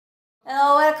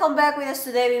Hello, welcome back with us.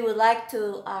 Today we would like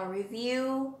to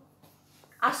review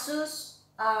Asus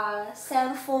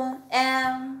Zenfone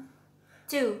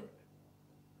M2.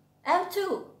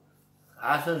 M2.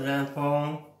 Asus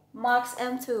Zenfone Max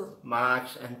M2.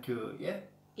 Max M2, yeah.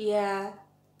 Yeah.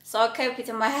 So okay,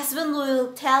 Peter, my husband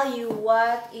will tell you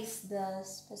what is the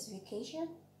specification.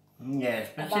 Yeah,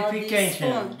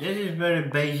 specification. This is very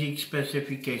basic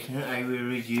specification. I will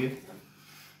read you.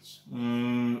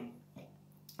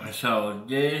 So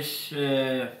this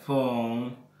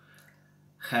phone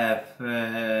have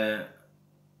 4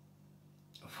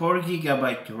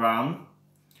 GB RAM,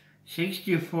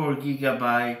 64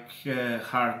 GB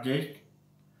hard disk,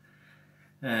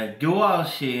 dual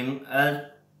SIM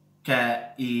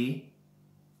LTE,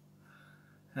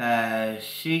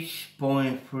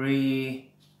 6.3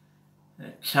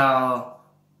 HD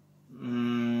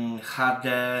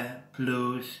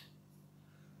plus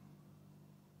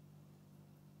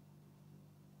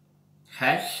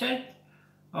headset.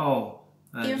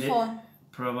 Earphone.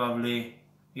 Probably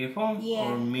earphone,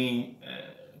 yeah. Or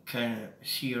can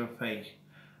see your face,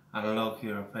 unlock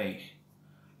your face.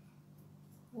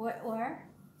 Where?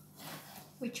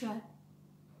 Which one?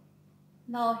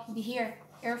 No, here.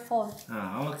 Earphone.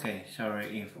 Okay,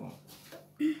 sorry, earphone.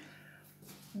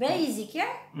 Basic,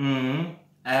 yeah?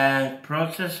 And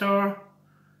processor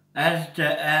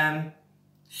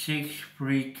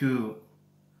STM632,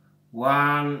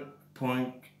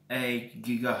 1.8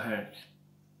 GHz.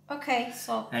 Okay,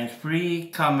 so. And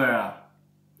free camera.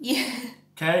 Yeah.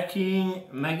 13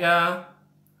 mega,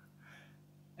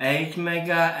 8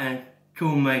 mega, and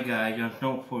 2 mega. I don't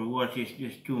know for what is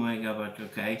this 2 mega, but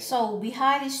okay. So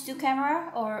behind is 2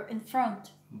 camera or in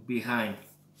front? Behind.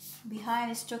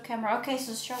 Behind is 2 camera. Okay,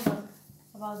 so show them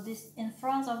about this. In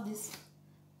front of this.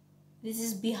 This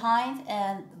is behind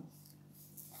and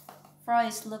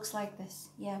front looks like this.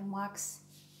 Yeah, Max.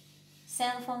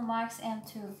 Zenfone Max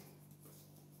M2.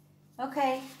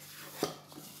 Okay.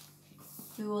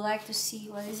 We would like to see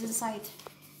what is inside.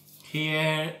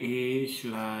 Here is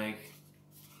like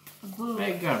a book.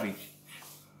 Garbage.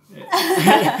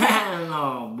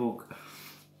 No, book.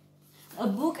 A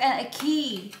book and a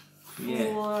key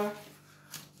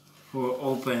for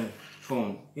open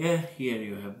phone. Yeah, here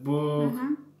you have book.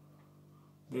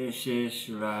 This is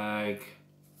like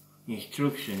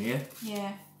instruction, yeah?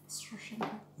 Yeah, instruction.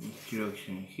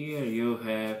 Instruction. Here you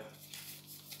have,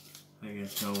 I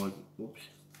don't know what,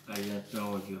 I don't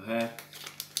know what you have.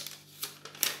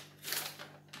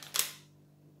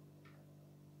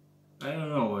 I don't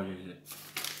know what is it.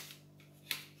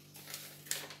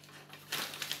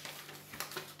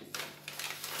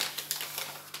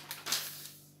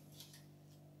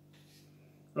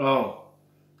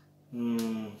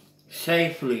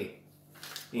 Safely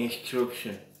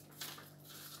instruction.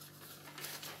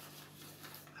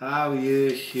 How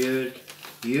you should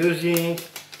using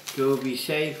to be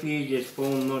safely this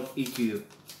phone not eat you.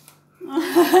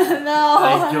 No.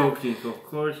 I'm joking, of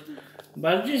course.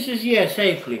 But this is,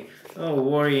 safely.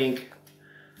 Worrying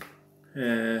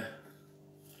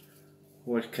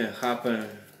what can happen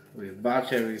with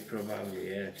battery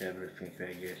probably and everything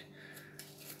like this.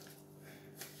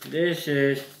 This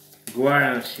is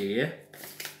guarantee, yeah?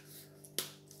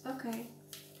 Okay.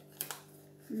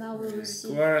 Now we will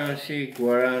see.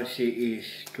 Guarantee is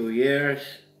 2 years.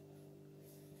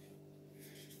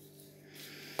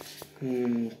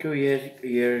 2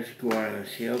 years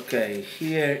guarantee. Okay,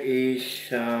 here is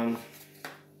some.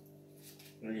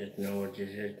 I don't know what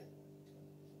is it.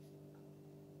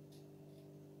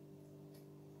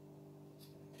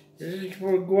 This is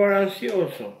for guarantee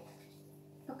also.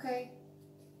 Okay.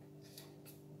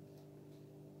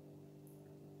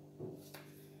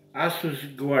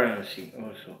 Asus guarantee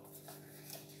also.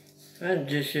 And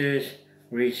this is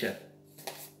reset.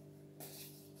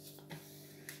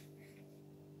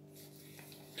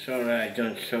 Sorry, I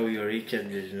don't show you reset,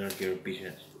 this is not your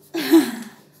business.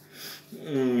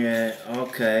 Yeah,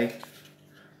 okay.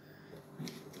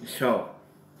 So,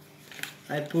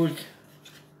 I put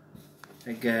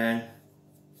again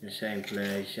the same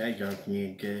place. I don't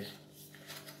need this.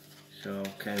 So,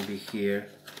 can be here.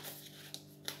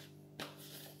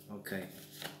 Okay.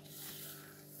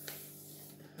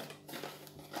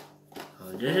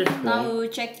 This is phone. Now we're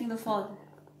checking the phone.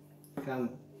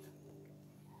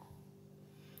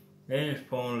 This is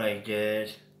phone like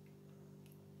this.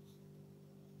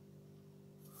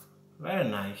 Very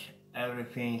nice.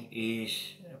 Everything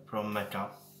is from metal.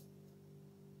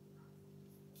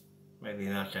 Maybe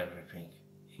not everything.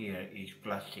 Here is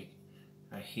plastic.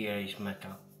 And here is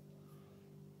metal.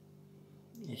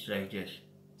 It's like this.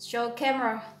 Show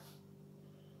camera.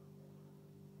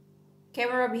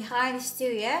 Camera behind is two,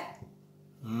 yeah?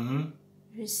 Mm-hmm.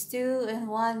 There's two and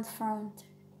one front.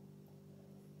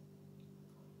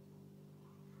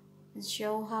 Let's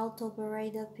show how to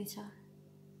operate that pizza.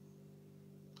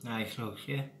 Nice looks,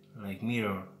 yeah? Like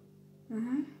mirror.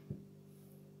 Mm-hmm.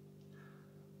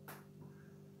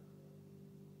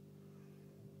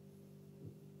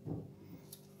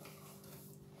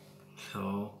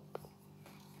 So,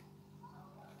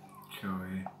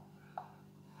 sorry,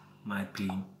 my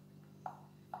pin.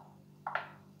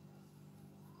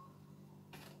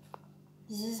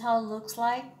 This is how it looks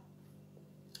like.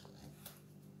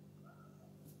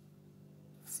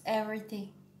 It's everything.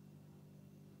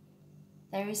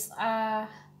 There is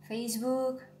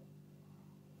Facebook.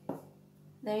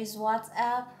 There is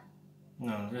WhatsApp.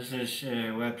 No, this is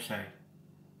a website.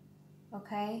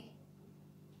 Okay.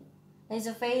 There's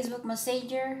a Facebook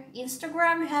Messenger.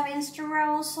 Instagram. You have Instagram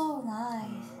also.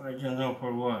 Nice. I don't know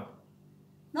for what.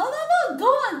 No,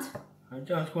 don't. I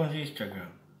just want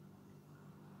Instagram.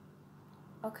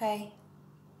 Okay.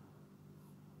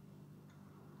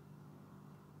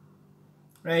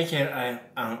 Later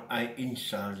I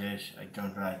install this, I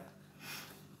don't like.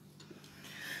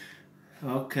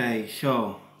 Okay,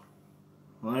 so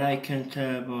what I can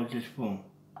tell about this phone.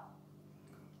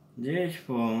 This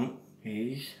phone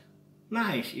is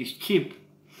nice, it's cheap.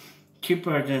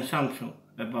 Cheaper than Samsung,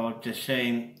 about the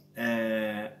same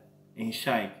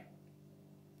inside.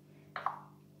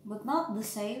 But not the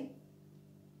same.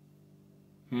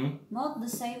 Not the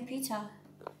same pizza,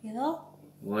 you know?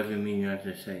 What do you mean not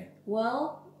the same?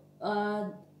 Well,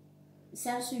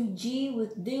 Samsung G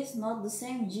with this, not the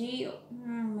same G.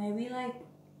 Maybe like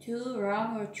 2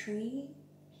 RAM or 3.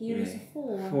 Here is a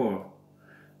 4. 4,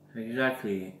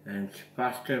 exactly, and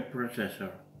faster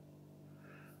processor.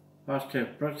 Faster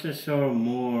processor,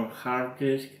 more hard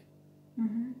disk.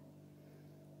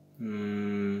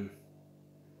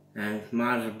 And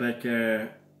much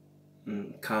better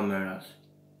cameras.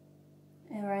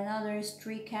 And right now there is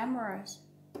 3 cameras.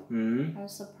 I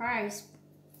was surprised.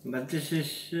 But this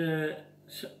is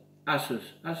Asus.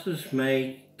 Asus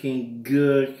making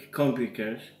good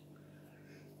computers.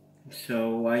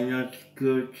 So why not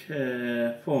good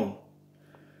phone?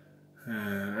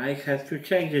 I have to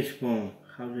check this phone,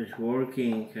 how it's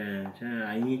working, and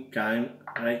I need time.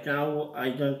 Right now I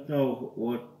don't know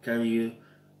what to tell you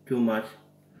too much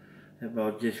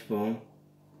about this phone.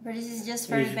 But this is just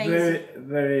very it's basic.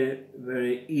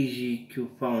 very easy to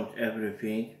find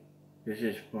everything. This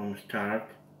is from start.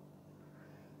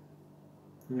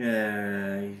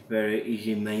 It's very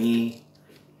easy menu.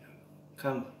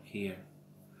 Come here.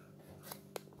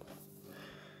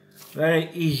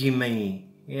 Very easy menu,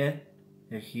 yeah?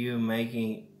 If you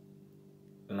making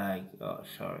like,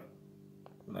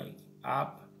 like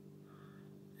up,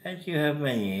 and you have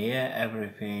menu, yeah?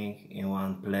 Everything in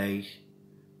one place.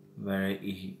 Very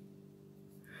easy.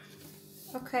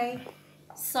 Okay,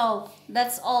 so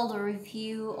that's all the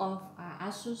review of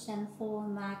Asus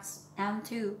Zenfone Max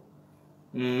M2.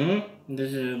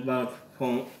 This is about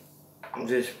phone.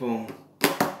 This phone.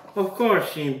 Of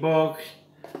course, in box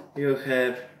you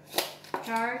have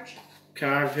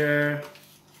charger.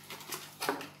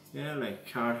 Yeah, like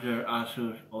charger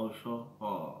Asus also.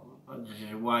 Oh, this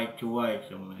is white to white,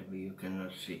 so maybe you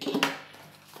cannot see.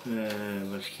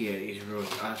 But here is wrote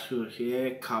Asus, yeah,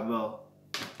 cable.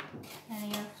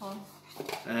 And earphone.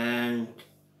 And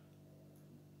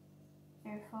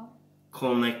Earphone.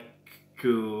 connect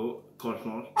to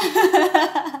Cosmos.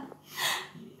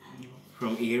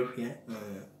 From ear, yeah.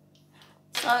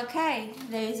 So okay,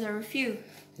 there is a review.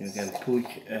 You can put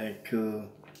to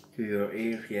your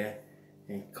ear, yeah,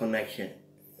 and connection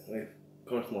with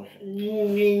Cosmos.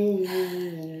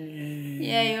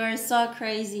 Yeah, you are so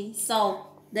crazy. So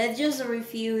that's just a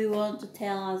review we want to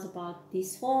tell us about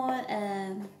this phone,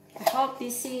 and I hope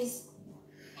this is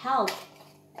help.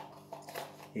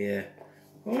 Yeah.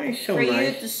 Oh, it's so for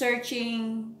nice. you to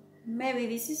searching. Maybe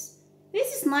this is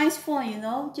nice phone, you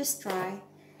know. Just try.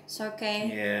 It's okay.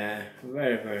 Yeah,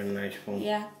 very nice phone.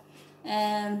 Yeah,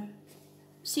 and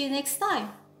see you next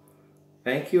time.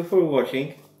 Thank you for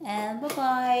watching. And bye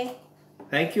bye.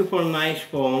 Thank you for nice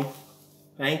phone.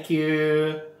 Thank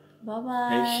you. Bye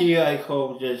bye. And see you. I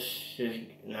hope this is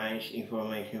nice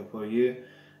information for you.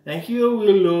 And you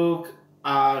will look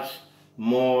at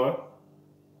more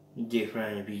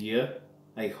different video.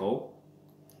 I hope.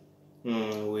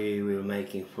 We will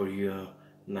making for you a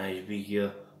nice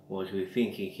video. What we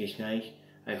thinking is nice.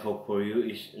 I hope for you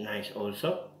is nice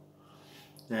also.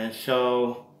 And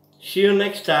so see you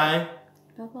next time.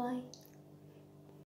 Bye bye.